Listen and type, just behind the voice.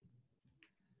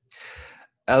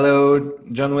Hello,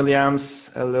 John Williams.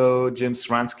 Hello, James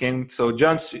Ranskin. So,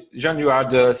 John, you are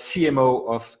the CMO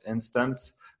of Instant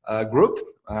Group,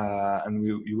 and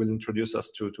you will introduce us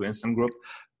to Instant Group.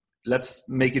 Let's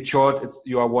make it short.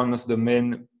 You are one of the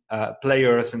main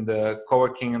players in the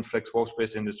co-working and flex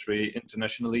workspace industry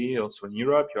internationally, also in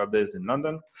Europe. You are based in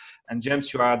London. And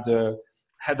James, you are the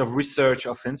head of research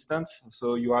of Instance.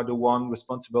 So you are the one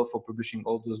responsible for publishing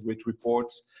all those great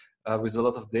reports with a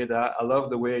lot of data. I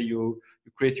love the way you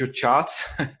create your charts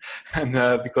and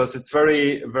because it's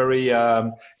very, very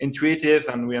intuitive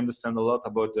and we understand a lot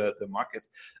about the market.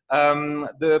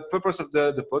 The purpose of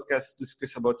the podcast is to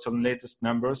discuss about some latest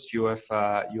numbers you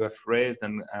have raised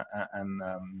and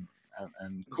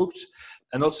cooked,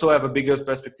 and also have a bigger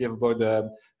perspective about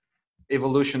the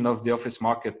evolution of the office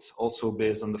market, also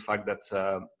based on the fact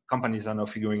that companies are now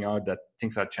figuring out that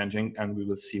things are changing, and we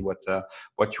will see what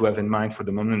you have in mind for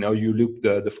the moment and how you look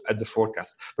at the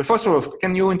forecast. But first of all,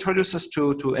 can you introduce us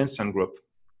to Instant Group?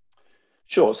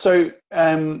 Sure. So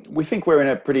we think we're in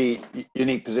a pretty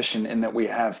unique position in that we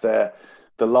have the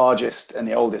largest and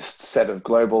the oldest set of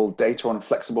global data on a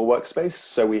flexible workspace.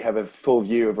 So we have a full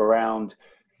view of around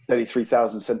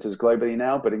 33,000 centers globally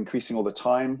now, but increasing all the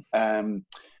time.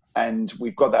 And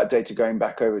we've got that data going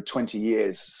back over 20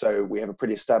 years. So we have a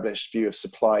pretty established view of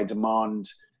supply, demand,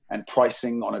 and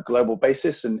pricing on a global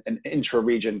basis. And an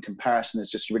intra-region comparison is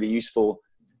just really useful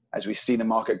as we see the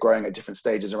market growing at different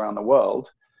stages around the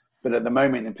world. But at the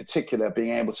moment in particular, being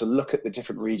able to look at the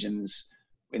different regions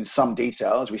in some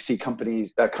detail as we see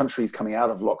countries coming out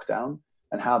of lockdown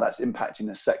and how that's impacting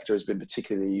the sector has been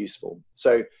particularly useful.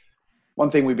 So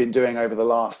one thing we've been doing over the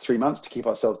last 3 months to keep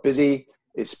ourselves busy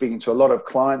is speaking to a lot of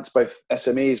clients, both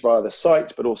SMEs via the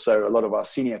site, but also a lot of our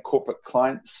senior corporate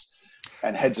clients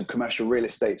and heads of commercial real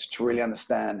estate to really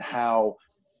understand how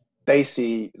they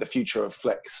see the future of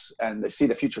flex and they see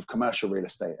the future of commercial real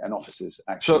estate and offices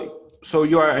actually. So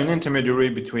you are an intermediary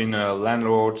between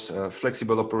landlords,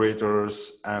 flexible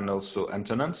operators, and also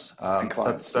tenants. And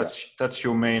clients, that's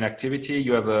your main activity.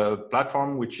 You have a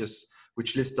platform which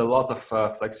lists a lot of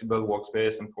flexible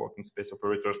workspace and co-working space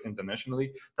operators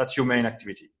internationally. That's your main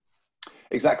activity.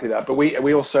 Exactly that. But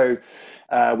we also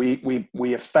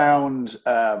we have found,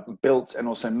 built, and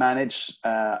also managed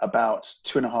about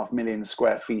 2.5 million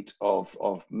square feet of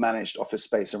managed office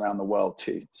space around the world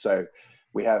too. So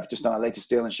we have just done our latest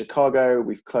deal in Chicago.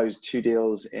 We've closed 2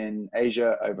 deals in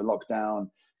Asia over lockdown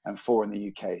and 4 in the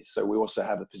UK. So we also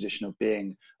have the position of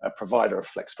being a provider of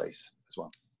flex space as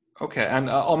well. Okay, and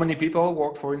how many people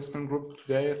work for Instant Group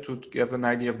today to give an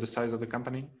idea of the size of the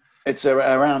company? It's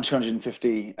around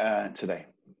 250 today.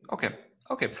 Okay,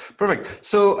 perfect.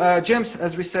 So James,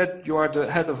 as we said, you are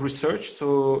the head of research.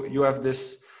 So you have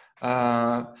this, you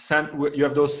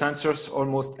have those sensors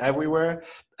almost everywhere,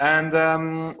 and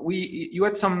you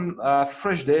had some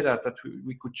fresh data that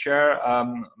we could share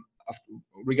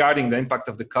regarding the impact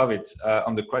of the COVID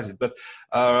on the crisis. But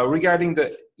regarding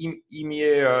the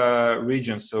EMEA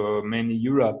region, so mainly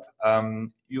Europe,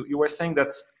 you were saying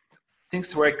that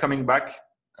things were coming back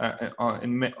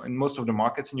in most of the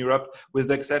markets in Europe, with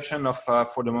the exception of,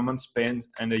 for the moment, Spain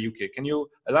and the UK. Can you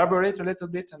elaborate a little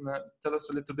bit and tell us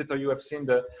a little bit how you have seen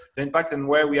the impact and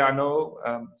where we are now,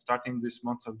 starting this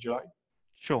month of July?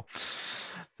 Sure.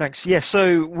 Thanks. Yeah,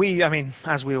 so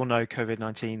as we all know,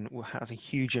 COVID-19 has a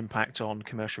huge impact on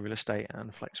commercial real estate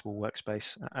and flexible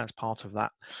workspace as part of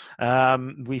that.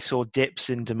 We saw dips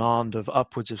in demand of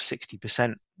upwards of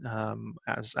 60%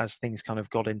 as things kind of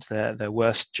got into their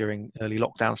worst during early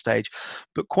lockdown stage.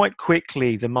 But quite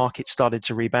quickly, the market started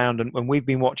to rebound. And we've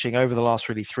been watching over the last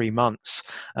really 3 months,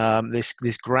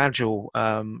 this gradual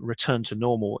return to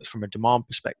normal from a demand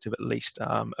perspective, at least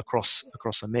across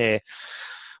EMEA.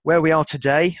 Where we are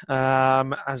today,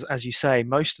 as you say,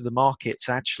 most of the markets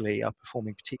actually are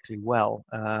performing particularly well.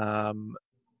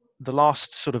 The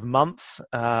last sort of month,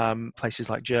 places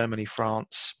like Germany,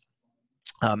 France,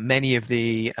 many of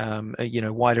the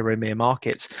wider EMEA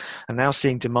markets are now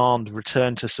seeing demand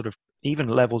return to sort of even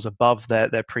levels above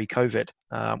their pre-COVID,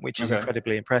 which is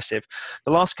incredibly impressive.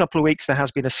 The last couple of weeks, there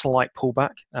has been a slight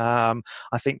pullback.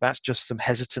 I think that's just some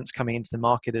hesitance coming into the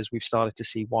market as we've started to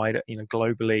see wider,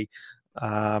 globally,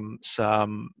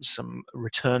 some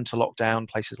return to lockdown,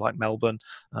 places like Melbourne,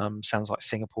 sounds like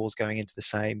Singapore's going into the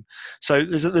same. So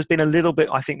there's been a little bit,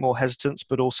 I think, more hesitance,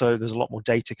 but also there's a lot more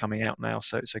data coming out now.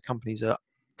 So companies are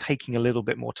taking a little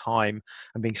bit more time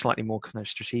and being slightly more kind of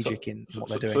strategic in what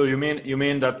they're doing. So you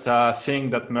mean that seeing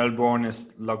that Melbourne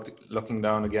is locking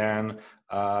down again,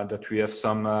 that we have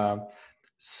some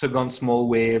second small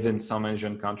wave in some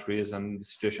Asian countries, and the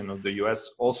situation of the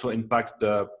US also impacts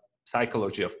the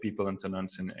psychology of people and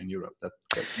tenants in Europe that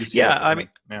you see? Yeah, I mean,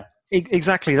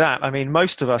 exactly that. I mean,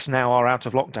 most of us now are out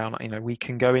of lockdown. We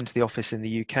can go into the office in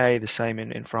the UK, the same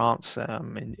in France,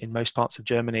 in most parts of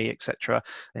Germany, etc.,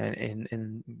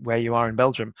 in where you are in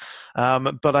Belgium.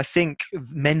 But I think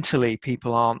mentally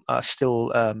people are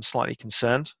still slightly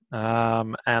concerned,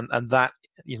 and that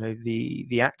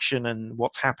the action and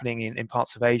what's happening in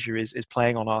parts of Asia is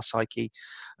playing on our psyche,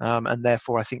 and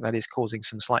therefore I think that is causing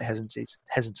some slight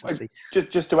hesitancy.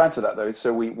 Just to add to that though,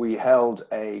 so we held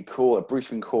a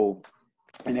briefing call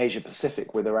in Asia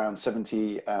Pacific with around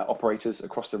 70 operators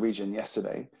across the region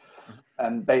yesterday,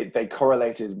 and they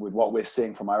correlated with what we're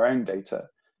seeing from our own data,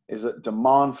 is that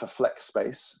demand for flex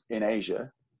space in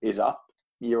Asia is up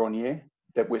year on year,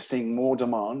 that we're seeing more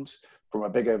demand from a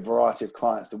bigger variety of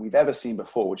clients than we've ever seen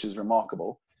before, which is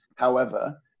remarkable.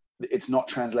 However, it's not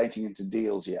translating into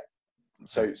deals yet.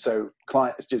 So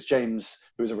clients, just James,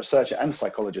 who is a researcher and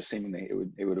psychologist, seemingly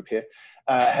it would appear,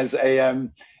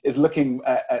 is looking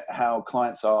at how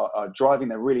clients are driving.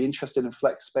 They're really interested in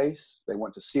flex space. They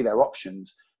want to see their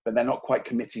options, but they're not quite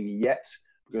committing yet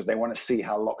because they want to see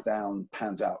how lockdown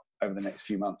pans out over the next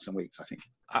few months and weeks, I think.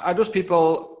 Are those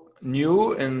people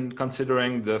new in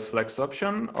considering the flex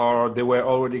option, or they were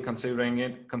already considering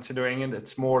it?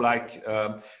 It's more like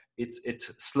it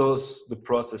slows the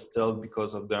process still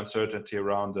because of the uncertainty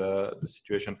around the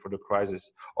situation for the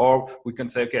crisis. Or we can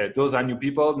say, okay, those are new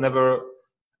people, never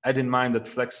had in mind that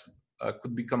flex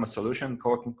could become a solution,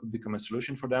 co-working could become a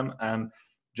solution for them, and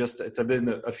just it's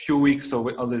been a few weeks of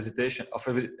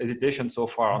hesitation so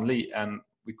far only, and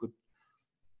we could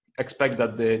expect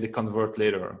that they convert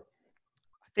later.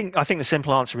 I think the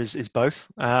simple answer is both.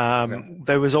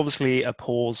 There was obviously a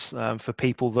pause for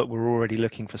people that were already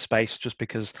looking for space, just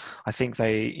because I think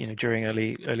they, during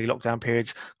early lockdown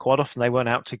periods, quite often they weren't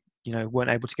able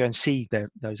to go and see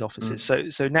those offices.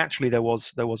 So naturally there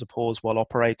was a pause while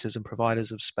operators and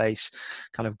providers of space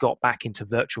kind of got back into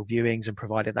virtual viewings and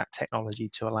provided that technology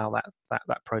to allow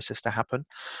that process to happen.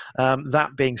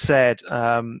 That being said,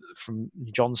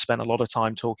 John spent a lot of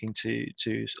time talking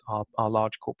to our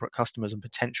large corporate customers and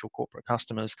potential corporate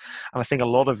customers, and I think a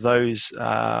lot of those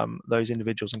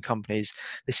individuals and companies,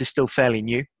 this is still fairly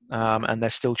new, and they're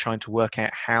still trying to work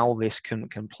out how this can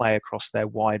play across their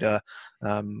wider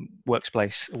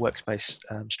workspace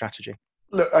strategy.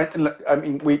 Look, I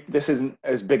mean, this isn't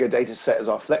as big a data set as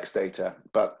our flex data,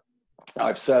 but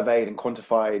I've surveyed and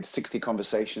quantified 60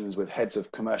 conversations with heads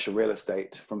of commercial real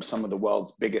estate from some of the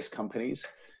world's biggest companies,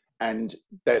 and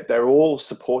they're all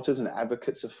supporters and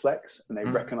advocates of flex, and they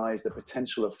recognize the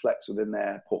potential of flex within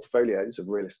their portfolios of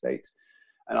real estate.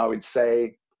 And I would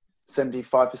say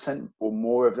 75% or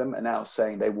more of them are now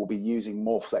saying they will be using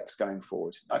more flex going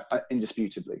forward,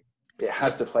 indisputably. It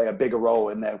has to play a bigger role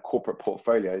in their corporate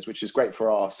portfolios, which is great for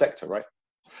our sector, right?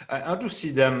 How do you see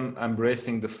them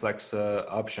embracing the flex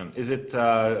option? Is it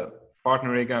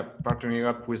partnering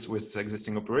up with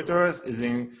existing operators?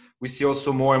 We see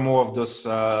also more and more of those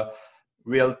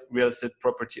real estate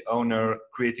property owner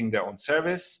creating their own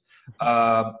service.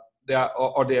 Or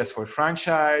they ask for a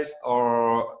franchise,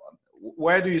 or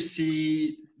where do you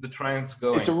see the trends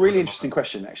going? It's a really interesting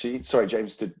question, actually. Sorry,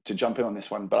 James, to jump in on this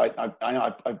one, but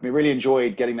I've really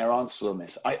enjoyed getting their answers on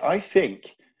this. I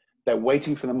think they're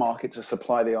waiting for the market to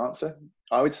supply the answer.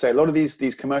 I would say a lot of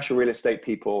these commercial real estate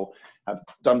people have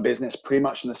done business pretty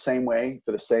much in the same way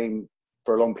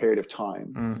for a long period of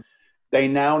time. They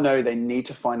now know they need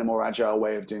to find a more agile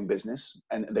way of doing business,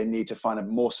 and they need to find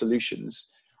more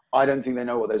solutions. I don't think they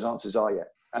know what those answers are yet,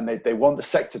 and they want the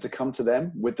sector to come to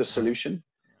them with the solution.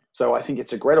 So I think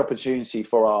it's a great opportunity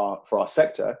for our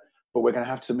sector, but we're going to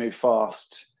have to move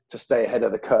fast to stay ahead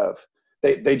of the curve.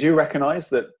 They do recognize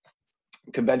that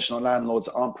conventional landlords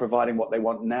aren't providing what they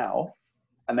want now,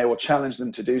 and they will challenge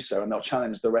them to do so, and they'll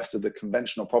challenge the rest of the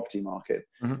conventional property market.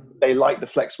 They like the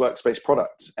flex workspace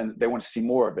product, and they want to see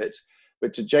more of it.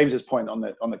 But to James's point on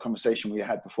the conversation we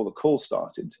had before the call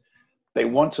started, they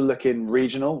want to look in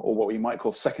regional, or what we might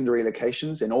call secondary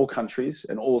locations, in all countries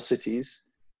and all cities,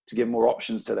 to give more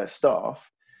options to their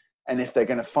staff. And if they're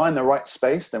going to find the right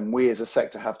space, then we as a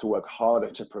sector have to work harder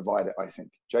to provide it, I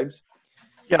think. James?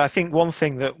 Yeah, I think one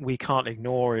thing that we can't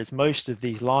ignore is most of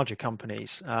these larger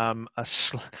companies,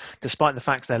 despite the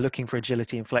fact they're looking for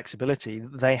agility and flexibility,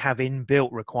 they have inbuilt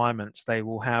requirements. They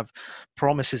will have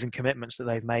promises and commitments that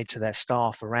they've made to their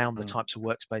staff around the types of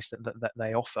workspace that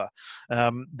they offer.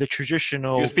 The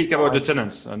traditional... You speak about the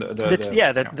tenants.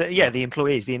 The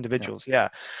employees, the individuals, yeah.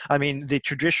 I mean, the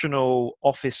traditional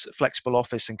flexible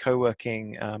office and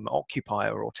co-working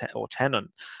occupier or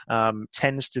tenant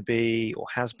tends to be, or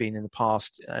has been in the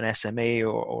past, an SME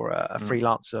or a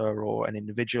freelancer or an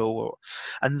individual,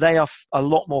 and they are a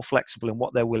lot more flexible in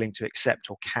what they're willing to accept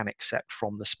or can accept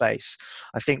from the space.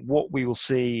 I think what we will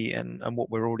see, and what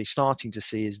we're already starting to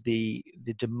see, is the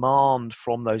demand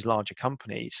from those larger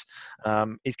companies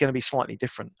is going to be slightly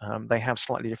different. They have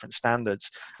slightly different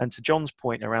standards. And to John's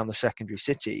point around the secondary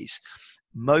cities,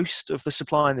 most of the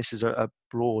supply, and this is a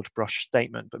broad brush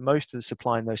statement, but most of the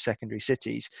supply in those secondary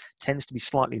cities tends to be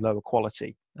slightly lower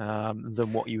quality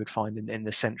than what you would find in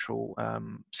the central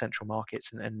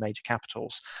markets and major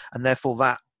capitals. And therefore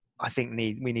that, I think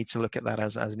we need to look at that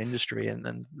as an industry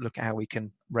and look at how we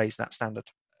can raise that standard.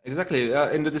 Exactly.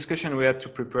 In the discussion we had to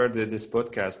prepare this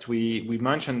podcast, we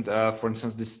mentioned, for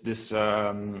instance, this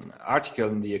article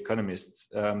in The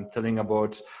Economist telling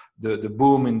about the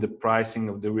boom in the pricing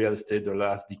of the real estate the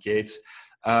last decades.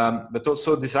 But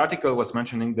also this article was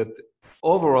mentioning that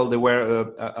overall there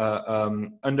were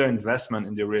underinvestment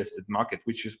in the real estate market,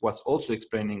 which was also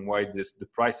explaining why the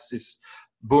prices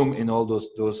boom in all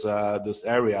those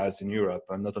areas in Europe,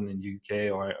 and not only in the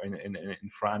UK or in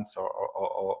France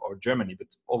or Germany, but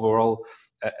overall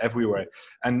everywhere.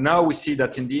 And now we see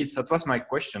that indeed, that was my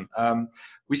question.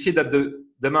 We see that the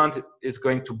demand is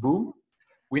going to boom.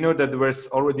 We know that there is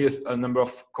already a number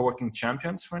of co-working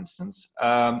champions, for instance,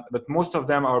 but most of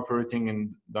them are operating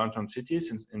in downtown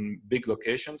cities, in big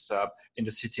locations. In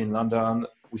the city in London,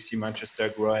 we see Manchester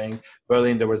growing.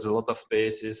 Berlin, there was a lot of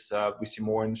spaces. We see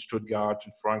more in Stuttgart,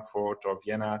 in Frankfurt, or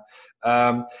Vienna.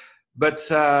 But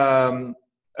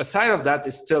aside of that,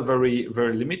 it's still very,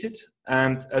 very limited.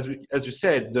 And as you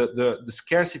said, the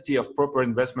scarcity of proper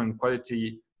investment in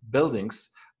quality buildings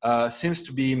seems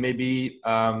to be maybe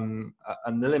an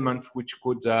element which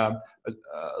could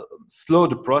slow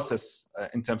the process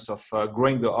in terms of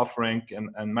growing the offering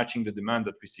and matching the demand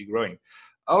that we see growing.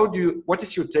 What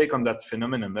is your take on that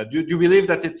phenomenon? Do you believe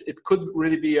that it could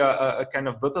really be a kind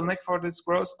of bottleneck for this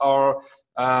growth, or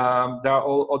there are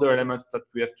all other elements that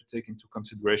we have to take into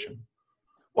consideration?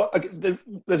 Well,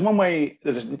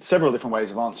 there's several different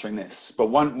ways of answering this, but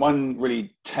one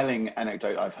really telling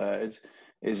anecdote I've heard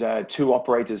is two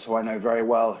operators who I know very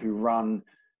well who run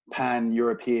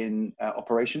pan-European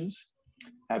operations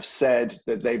have said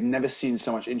that they've never seen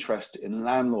so much interest in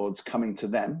landlords coming to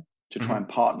them to try and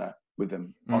partner with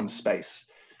them on space.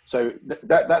 So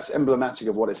that's emblematic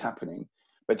of what is happening.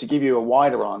 But to give you a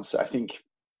wider answer, I think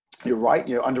you're right.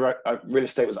 Real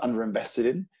estate was underinvested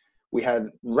in. We had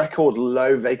record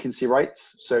low vacancy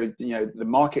rates. So, the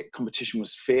market competition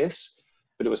was fierce.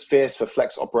 But it was fierce for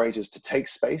flex operators to take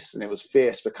space, and it was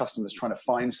fierce for customers trying to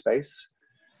find space.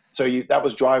 So that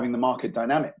was driving the market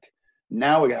dynamic.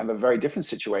 Now we're going to have a very different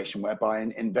situation whereby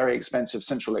in very expensive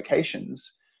central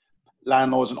locations,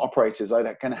 landlords and operators are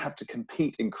going to have to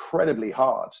compete incredibly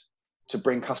hard to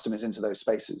bring customers into those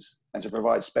spaces and to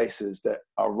provide spaces that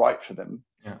are right for them.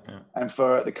 Yeah. And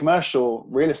for the commercial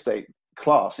real estate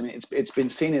class, I mean, it's been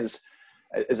seen as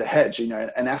a hedge,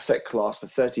 an asset class for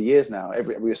 30 years now.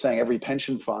 We were saying every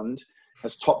pension fund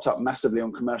has topped up massively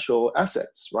on commercial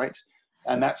assets, right?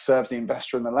 And that serves the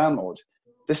investor and the landlord.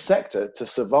 This sector, to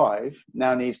survive,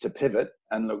 now needs to pivot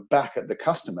and look back at the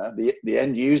customer, the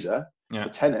end user, the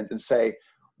tenant, and say,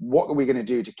 what are we going to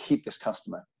do to keep this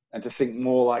customer? And to think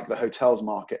more like the hotels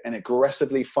market and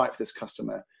aggressively fight for this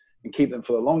customer and keep them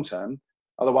for the long term.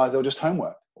 Otherwise, they'll just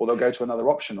homework, or they'll go to another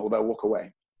option, or they'll walk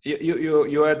away.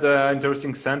 You had an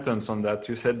interesting sentence on that.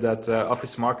 You said that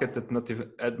office market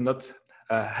had not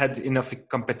had enough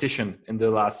competition in the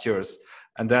last years,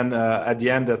 and then at the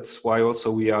end, that's why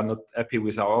also we are not happy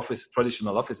with our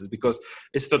traditional offices, because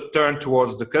it's to turn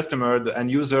towards the customer, the end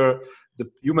user, the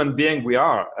human being we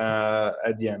are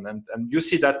at the end, and you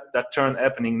see that turn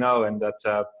happening now, and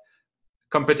that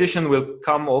competition will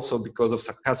come also because of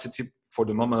scarcity for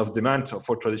the moment of demand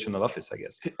for traditional office, I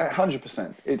guess.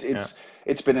 100%.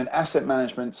 It's been an asset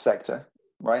management sector,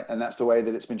 right? And that's the way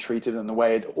that it's been treated, and the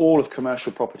way that all of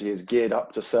commercial property is geared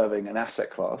up to serving an asset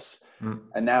class.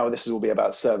 And now this will be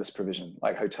about service provision,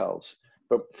 like hotels.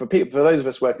 But for those of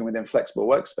us working within flexible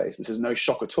workspace, this is no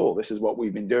shock at all. This is what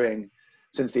we've been doing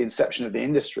since the inception of the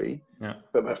industry.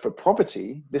 But for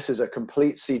property, this is a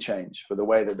complete sea change for the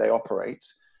way that they operate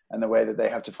and the way that they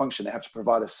have to function. They have to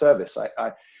provide a service.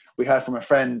 We heard from a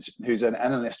friend who's an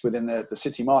analyst within the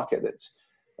city market that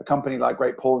a company like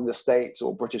Great Paul in the States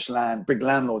or British Land, big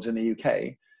landlords in the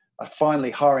UK, are finally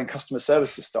hiring customer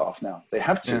services staff now. They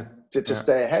have to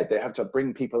stay ahead. They have to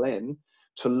bring people in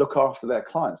to look after their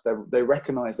clients. They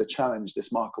recognize the challenge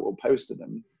this market will pose to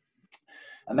them.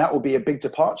 And that will be a big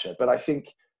departure. But I think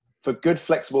for good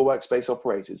flexible workspace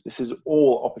operators, this is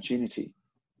all opportunity,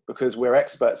 because we're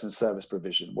experts in service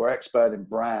provision. We're expert in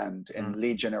brand, in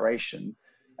lead generation.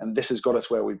 and this has got us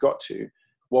where we've got to.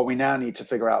 What we now need to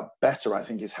figure out better, I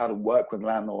think, is how to work with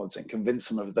landlords and convince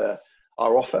them of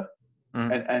our offer.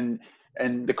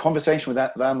 And the conversation with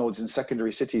that landlords in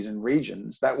secondary cities and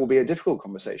regions, that will be a difficult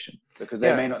conversation because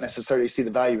they may not necessarily see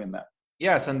the value in that.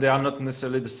 Yes, and they are not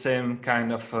necessarily the same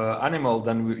kind of animal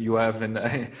than you have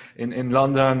in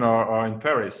London or in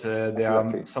Paris. They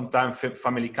are sometimes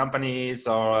family companies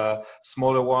or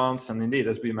smaller ones, and indeed,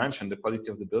 as we mentioned, the quality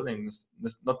of the building is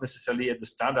not necessarily at the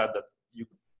standard that you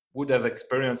would have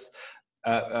experienced.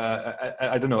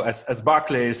 I don't know, as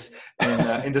Barclays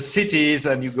in the cities,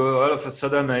 and you go all of a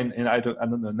sudden in I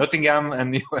don't know, Nottingham,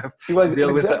 and you have to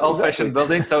deal with the old-fashioned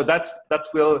building. So that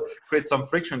will create some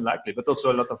friction, likely, but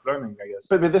also a lot of learning, I guess.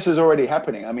 But this is already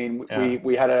happening. I mean,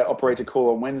 we had an operator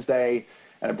call on Wednesday,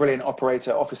 and a brilliant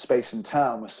operator, office space in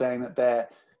town, was saying that there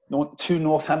are 2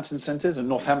 Northampton centres, and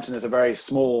Northampton is a very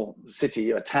small city,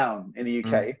 a town in the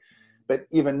UK. But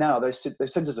even now, those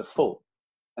centres are full.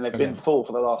 And they've been full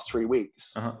for the last 3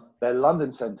 weeks. Their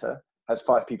London centre has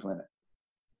 5 people in it.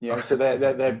 You know, so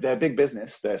they're big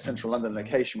business. Their central London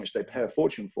location, which they pay a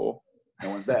fortune for, no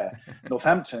one's there.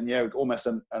 Northampton, you know, almost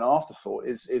an afterthought,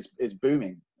 is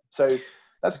booming. So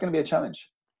that's going to be a challenge.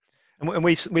 And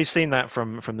we've seen that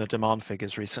from the demand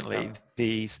figures recently. Yeah.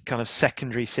 These kind of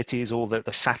secondary cities, or the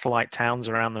satellite towns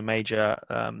around the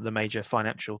major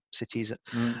financial cities,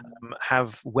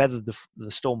 have weathered the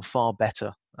storm far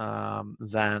better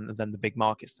than the big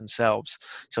markets themselves.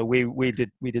 So we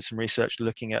did some research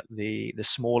looking at the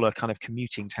smaller kind of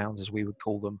commuting towns, as we would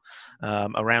call them,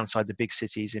 around the big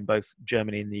cities in both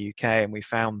Germany and the UK, and we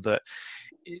found that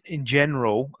in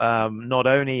general, not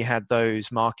only had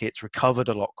those markets recovered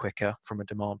a lot quicker from a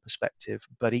demand perspective,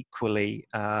 but equally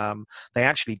they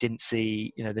actually didn't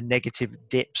see, you know, the negative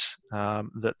dips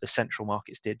that the central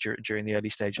markets did during the early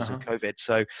stages of COVID.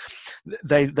 So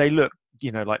they look,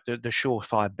 you know, like the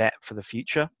surefire bet for the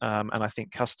future, and I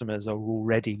think customers are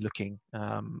already looking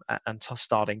and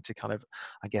starting to kind of,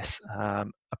 I guess,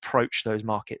 approach those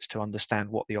markets to understand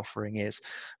what the offering is.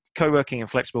 Co-working and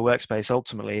flexible workspace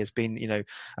ultimately has been, you know,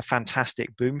 a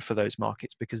fantastic boom for those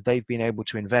markets because they've been able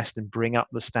to invest and bring up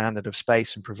the standard of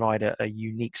space and provide a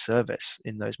unique service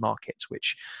in those markets,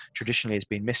 which traditionally has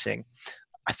been missing.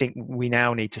 I think we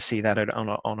now need to see that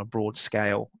on a broad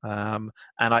scale, and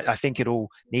I think it'll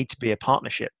need to be a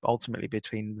partnership ultimately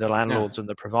between the landlords and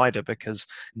the provider, because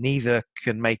neither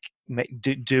can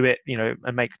do it, you know,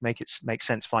 and make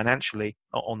sense financially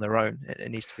on their own. It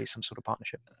needs to be some sort of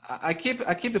partnership. I keep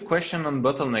the question on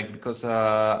bottleneck because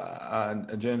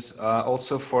James,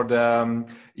 also for the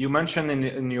you mentioned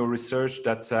in your research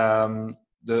that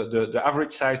the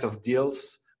average size of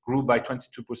deals grew by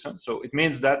 22%. So it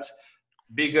means that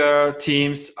bigger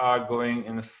teams are going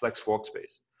in a flex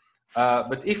workspace.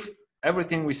 But if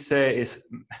everything we say is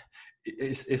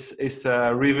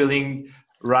revealing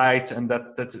right, and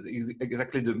that's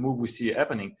exactly the move we see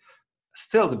happening,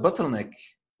 still the bottleneck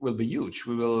will be huge.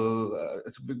 We will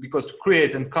because to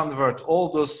create and convert all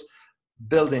those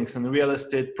buildings and real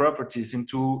estate properties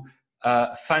into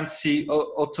fancy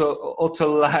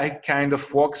auto-like kind of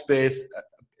workspace,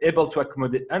 able to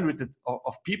accommodate hundreds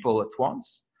of people at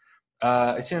once.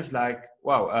 It seems like,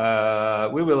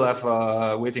 wow, we will have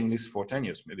a waiting list for 10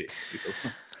 years, maybe.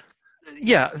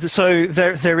 Yeah, so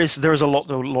there is a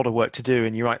lot of work to do,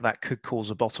 and you're right, that could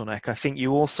cause a bottleneck. I think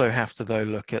you also have to, though,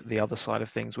 look at the other side of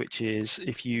things, which is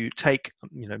if you take,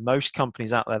 you know, most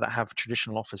companies out there that have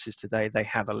traditional offices today, they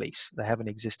have a lease, they have an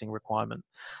existing requirement,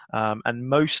 and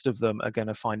most of them are going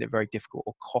to find it very difficult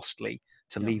or costly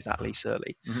to leave that lease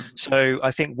early. So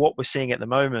I think what we're seeing at the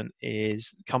moment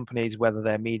is companies, whether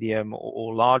they're medium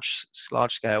or large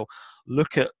scale,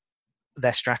 look at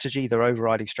their strategy, their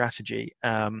overriding strategy,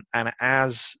 and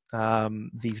as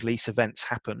these lease events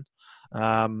happen,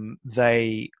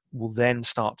 they will then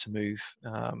start to move,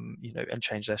 you know, and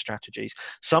change their strategies.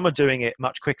 Some are doing it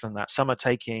much quicker than that. Some are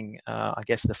taking, I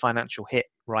guess, the financial hit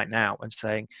right now and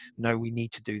saying, no, we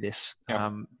need to do this,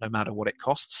 no matter what it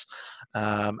costs.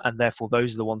 And therefore,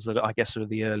 those are the ones that I guess are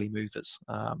the early movers,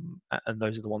 and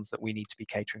those are the ones that we need to be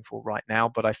catering for right now.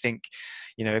 But I think,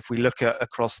 you know, if we look at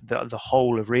across the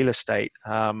whole of real estate,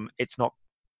 it's not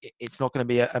going to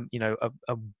be a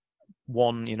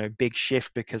one, you know, big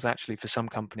shift, because actually for some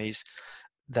companies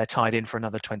they're tied in for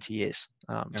another 20 years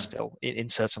still in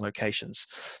certain locations.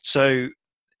 So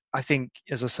I think,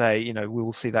 as I say, you know, we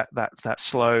will see that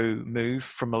slow move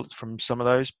from some of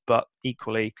those, but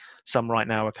equally some right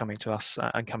now are coming to us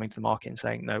and coming to the market and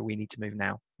saying, no, we need to move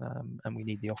now, and we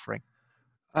need the offering.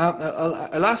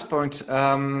 A last point,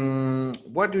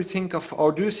 what do you think of,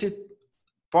 or do you see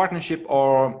partnership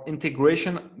or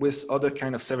integration with other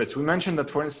kind of service. We mentioned that,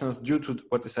 for instance, due to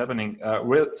what is happening,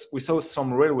 we saw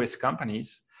some railways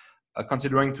companies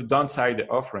considering to downside the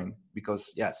offering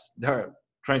because, yes, their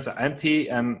trains are empty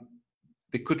and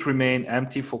they could remain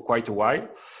empty for quite a while.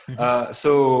 Mm-hmm.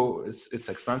 So it's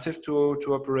expensive to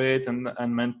operate and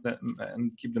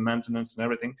keep the maintenance and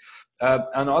everything.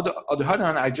 And on the other hand,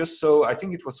 I just saw, I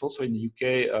think it was also in the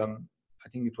UK, I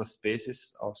think it was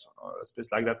Spaces or a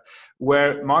space like that,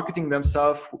 were marketing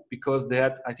themselves because they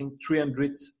had, I think,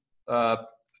 300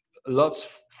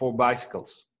 lots for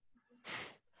bicycles.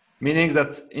 Meaning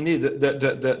that indeed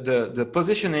the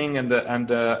positioning and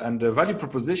the value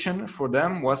proposition for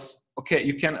them was, okay,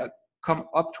 you can come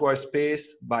up to our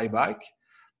space by bike,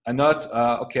 and not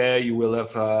okay, you will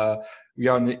have we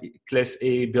are in a class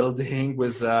A building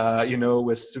with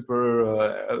with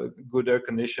super good air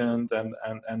conditioned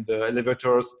and the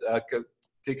elevators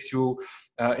takes you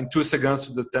in 2 seconds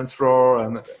to the 10th floor,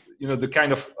 and the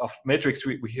kind of matrix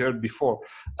we heard before.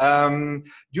 Do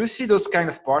you see those kind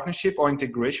of partnership or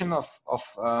integration of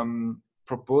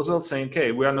proposals saying,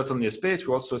 okay, we are not only a space,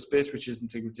 we're also a space which is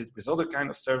integrated with other kind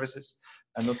of services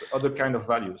and not other kind of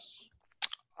values?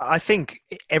 I think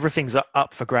everything's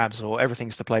up for grabs, or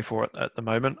everything's to play for at the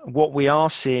moment. What we are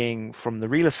seeing from the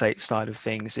real estate side of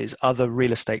things is other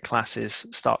real estate classes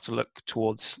start to look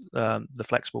towards the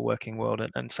flexible working world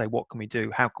and say, what can we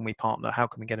do? How can we partner? How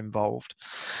can we get involved?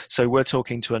 So we're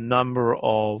talking to a number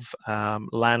of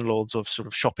landlords of sort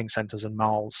of shopping centres and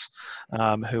malls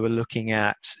who are looking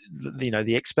at,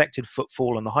 the expected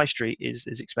footfall on the high street is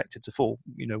expected to fall,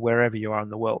 wherever you are in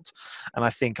the world. And I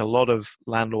think a lot of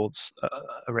landlords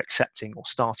are accepting or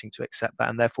starting to accept that,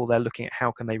 and therefore they're looking at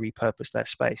how can they repurpose their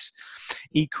space.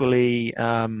 Equally,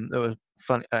 there was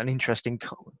an interesting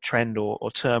trend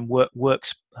or term,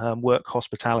 work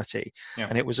hospitality,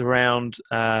 and it was around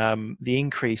the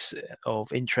increase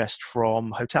of interest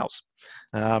from hotels.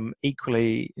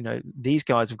 Equally, these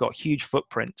guys have got huge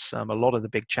footprints. A lot of the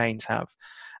big chains have.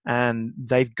 And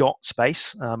they've got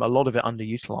space, a lot of it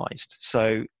underutilized.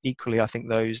 So equally, I think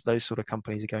those sort of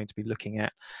companies are going to be looking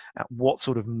at what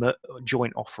sort of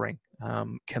joint offering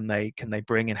can they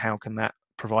bring, and how can that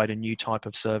provide a new type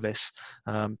of service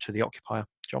to the occupier.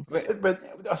 John? But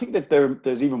I think that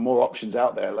there's even more options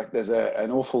out there. Like there's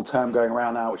an awful term going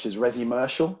around now, which is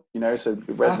resi-mercial, so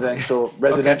residential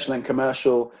okay. And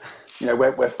commercial,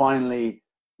 we're finally,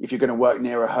 if you're going to work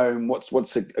near a home,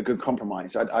 what's a good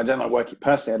compromise? I don't like working,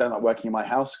 personally, I don't like working in my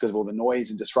house because of all the noise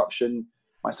and disruption.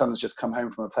 My son's just come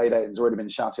home from a play date and has already been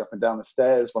shouting up and down the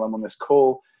stairs while I'm on this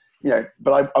call.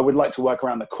 But I would like to work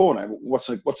around the corner. What's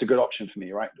a good option for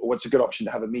me, right? Or what's a good option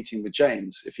to have a meeting with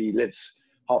James if he lives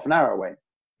half an hour away?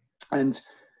 And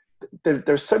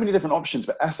there's so many different options,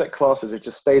 but asset classes have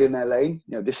just stayed in their lane.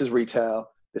 This is retail,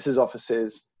 this is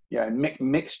offices,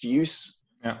 mixed use.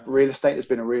 Yeah. Real estate has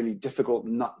been a really difficult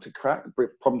nut to crack,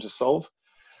 problem to solve.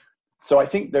 So I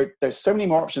think there's so many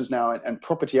more options now, and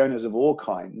property owners of all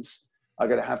kinds are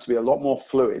going to have to be a lot more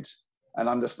fluid and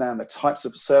understand the types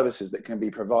of services that can be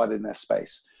provided in their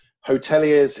space.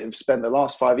 Hoteliers have spent the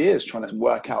last 5 years trying to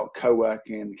work out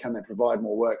co-working and can they provide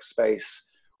more workspace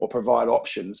or provide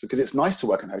options, because it's nice to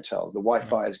work in hotels. The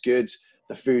Wi-Fi is good,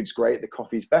 the food's great, the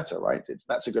coffee's better, right?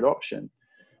 That's a good option.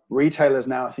 Retailers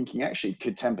now are thinking, actually,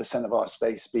 could 10% of our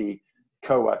space be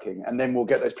co-working? And then we'll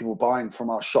get those people buying from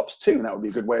our shops too. And that would be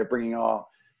a good way of bringing our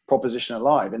proposition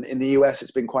alive. And in the US,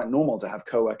 it's been quite normal to have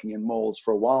co-working in malls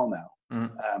for a while now.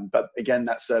 But again,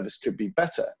 that service could be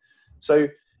better. So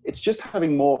it's just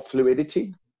having more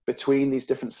fluidity between these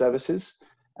different services.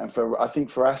 And I think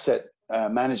for asset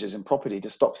managers in property to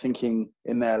stop thinking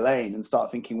in their lane and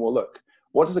start thinking, well, look,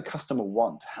 what does a customer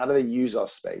want? How do they use our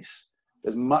space?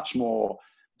 There's much more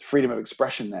freedom of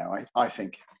expression there, I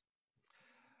think.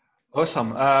 Awesome.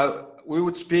 We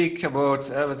would speak about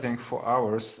everything for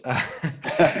hours.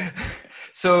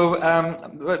 So,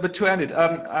 but to end it,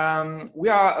 we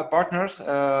are partners.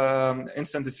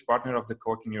 Instant is a partner of the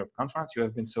Co-working Europe conference. You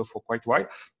have been so for quite a while.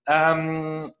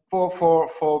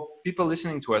 For people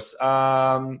listening to us,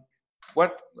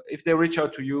 what if they reach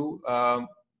out to you?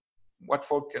 What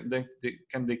for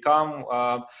can they come?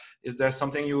 Is there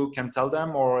something you can tell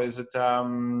them, or is it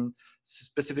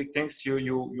specific things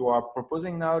you are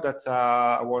proposing now that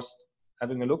I was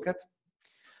having a look at?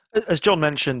 As John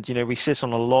mentioned, we sit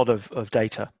on a lot of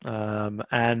data,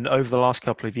 and over the last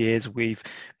couple of years, we've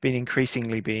been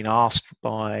increasingly being asked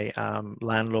by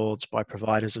landlords, by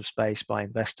providers of space, by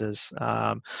investors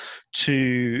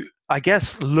to I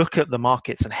guess, look at the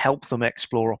markets and help them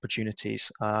explore opportunities,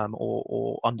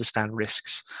 or understand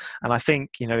risks. And I think,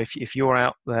 if you're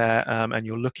out there and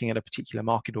you're looking at a particular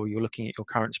market, or you're looking at your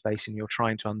current space and you're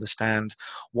trying to understand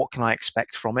what can I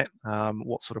expect from it,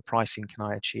 what sort of pricing can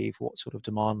I achieve, what sort of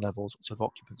demand levels, what sort of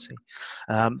occupancy,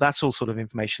 that's all sort of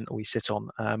information that we sit on.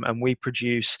 And we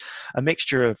produce a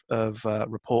mixture of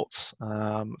reports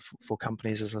for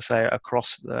companies, as I say,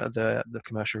 across the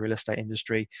commercial real estate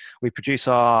industry. We produce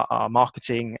our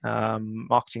marketing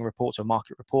reports or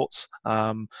market reports,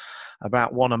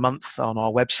 about one a month on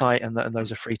our website, and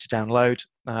those are free to download.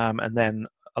 And then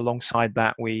alongside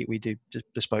that, we do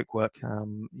bespoke work.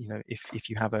 If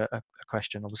you have a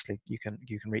question, obviously you can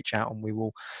reach out, and we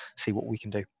will see what we can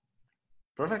do.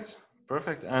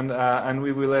 Perfect. And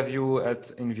we will have you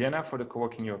in Vienna for the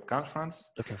Co-working Europe conference.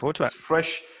 Looking forward to it.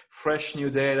 Fresh new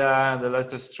data, the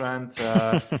latest trends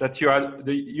that you are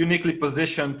uniquely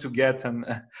positioned to get and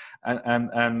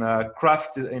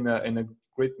craft in a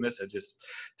great messages.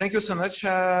 Thank you so much,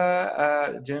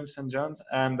 James and John.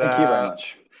 And thank you very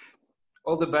much.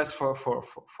 All the best for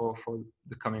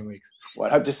the coming weeks. Well,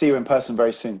 I hope to see you in person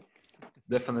very soon.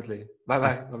 Definitely.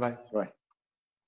 Bye. Bye.